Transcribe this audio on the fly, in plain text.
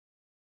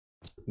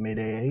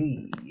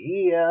Mayday.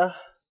 Yeah.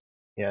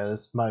 Yeah,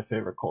 this is my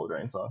favorite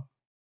Coldrain song.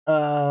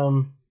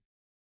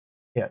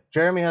 Yeah,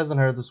 Jeremy hasn't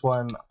heard this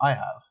one. I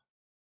have.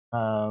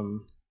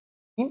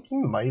 He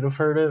might have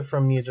heard it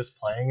from me just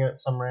playing it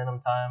some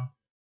random time.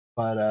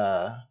 But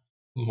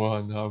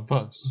One of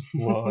us.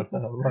 One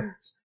of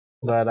us.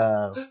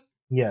 But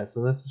yeah,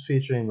 so this is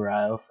featuring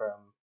Ryo from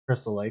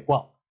Crystal Lake.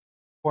 Well,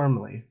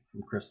 formerly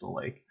from Crystal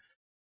Lake.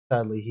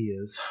 Sadly, he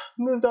has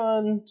moved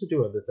on to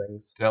do other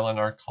things. Dylan,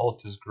 our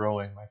cult is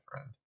growing, my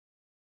friend.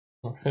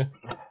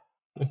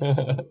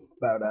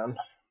 Bow down.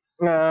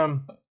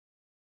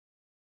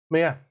 But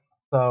yeah,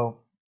 so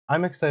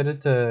I'm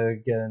excited to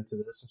get into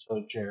this and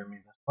show Jeremy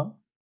this one.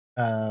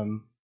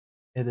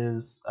 It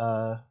is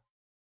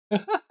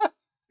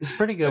it's a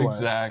pretty good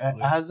Exactly.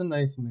 one. It has a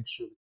nice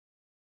mixture of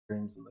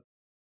dreams and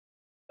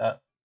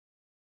that.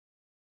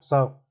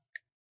 So,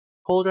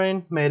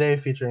 Coldrain, Mayday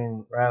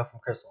featuring Ryo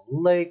from Crystal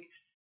Lake.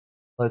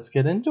 Let's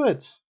get into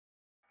it.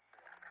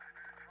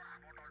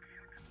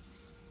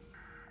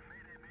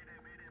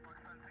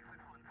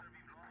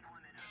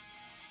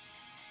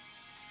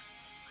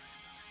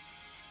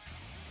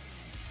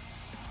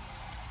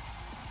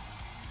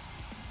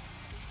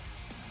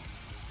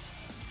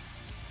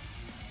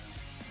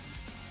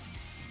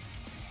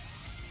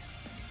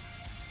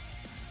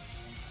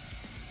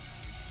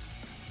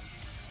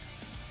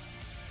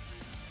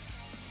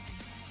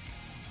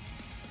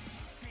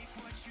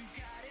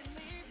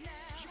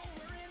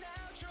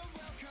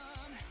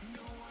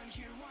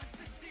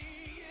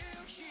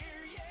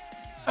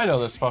 I know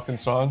this fucking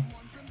song.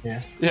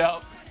 Yeah.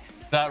 Yep.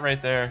 That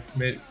right there.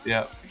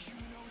 Yep.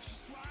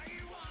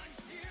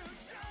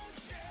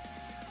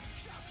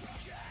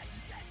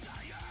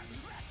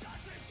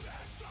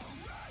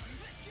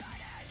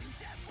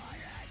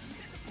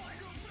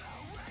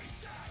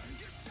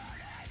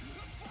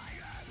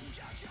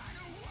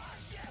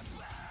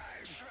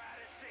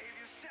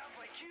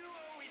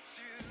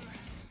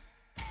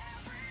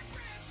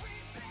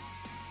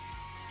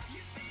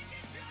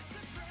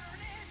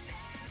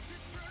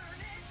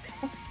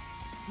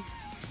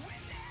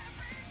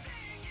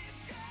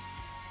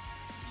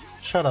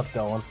 Shut up,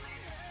 Dylan.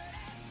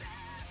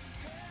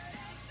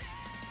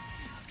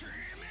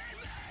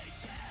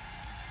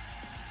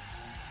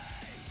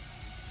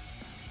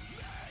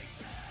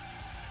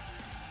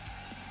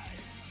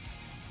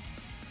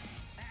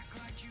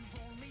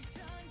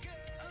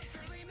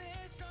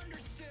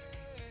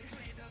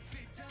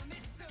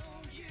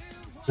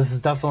 This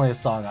is definitely a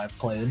song I've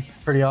played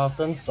pretty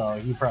often, so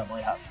you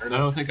probably have heard it. I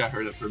don't think I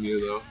heard it from you,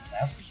 though.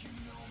 Yeah?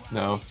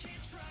 No. I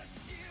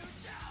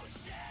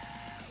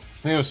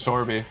think it was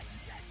Sorby.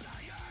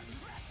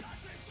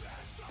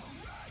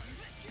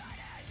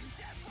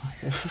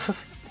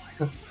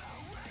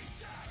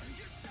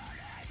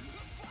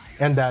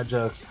 And dad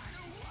jokes.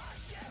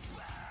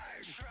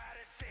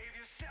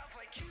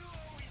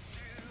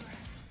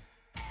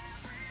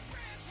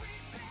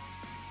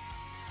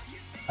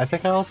 I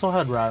think I also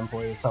had Ryan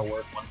play this at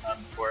work one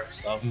time before,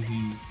 so.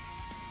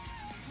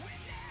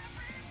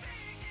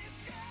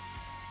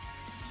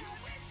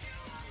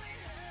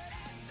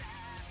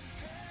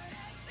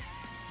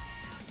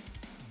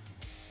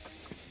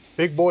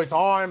 Big boy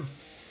time!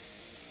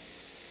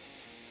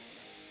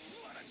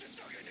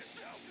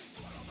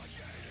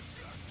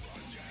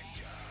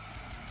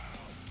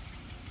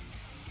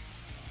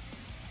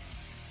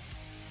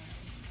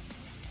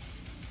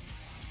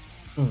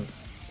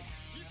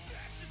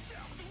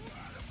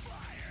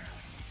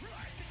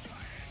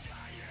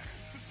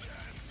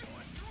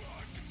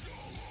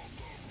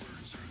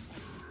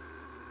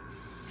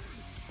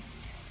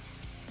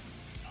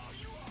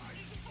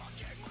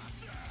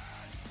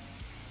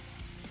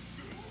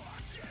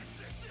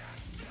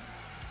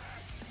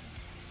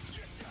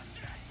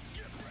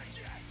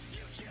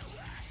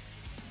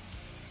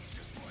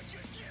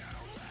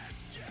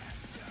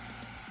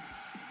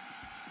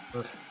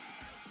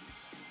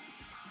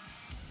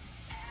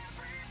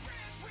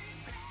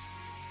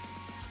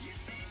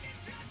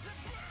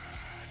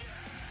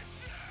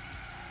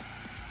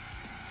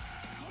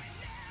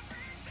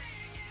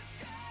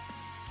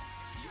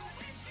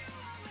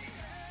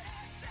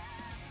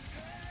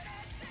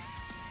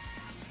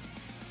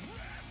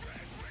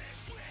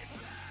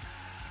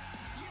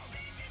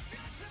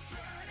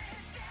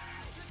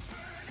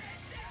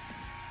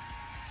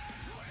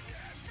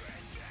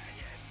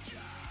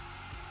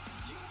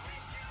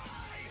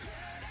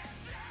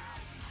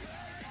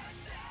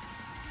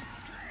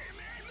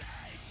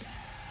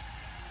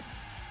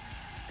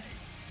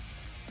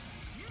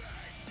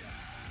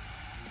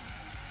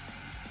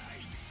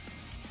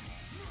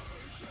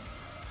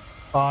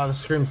 Ah, the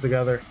screams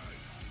together.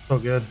 So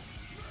good.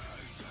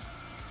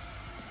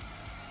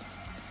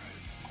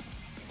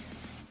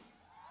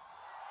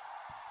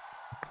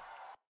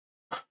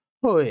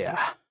 Oh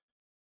yeah.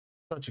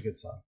 Such a good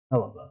song. I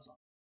love that song.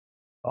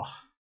 Oh.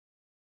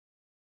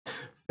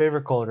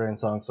 Favorite Coldrain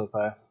song so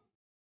far.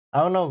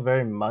 I don't know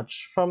very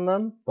much from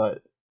them,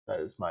 but that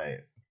is my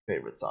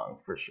favorite song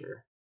for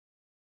sure.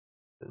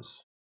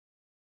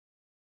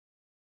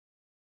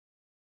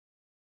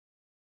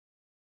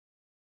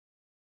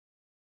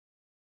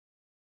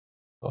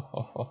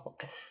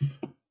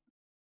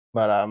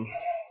 But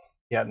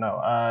yeah,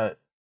 no.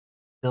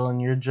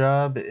 Dylan, your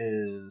job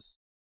is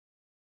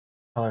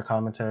color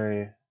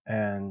commentary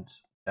and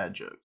dad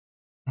joke.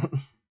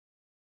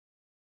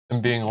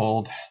 And being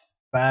old.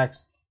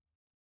 Facts.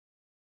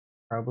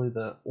 Probably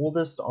the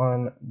oldest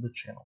on the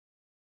channel.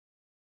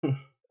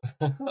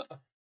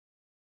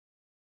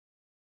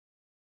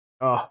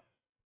 Oh,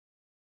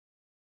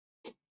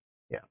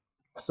 yeah.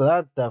 So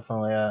that's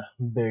definitely a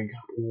big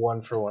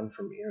 1-for-1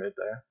 for me right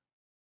there.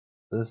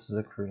 This is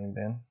a Korean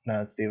band.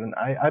 No, it's Steven.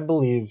 I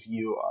believe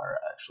you are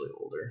actually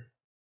older.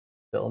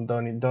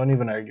 Dylan, don't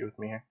even argue with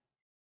me here.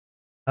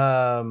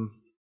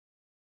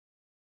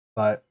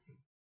 But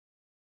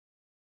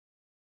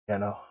you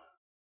know,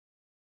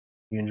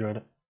 you enjoyed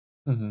it.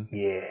 Mm-hmm.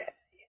 Yeah.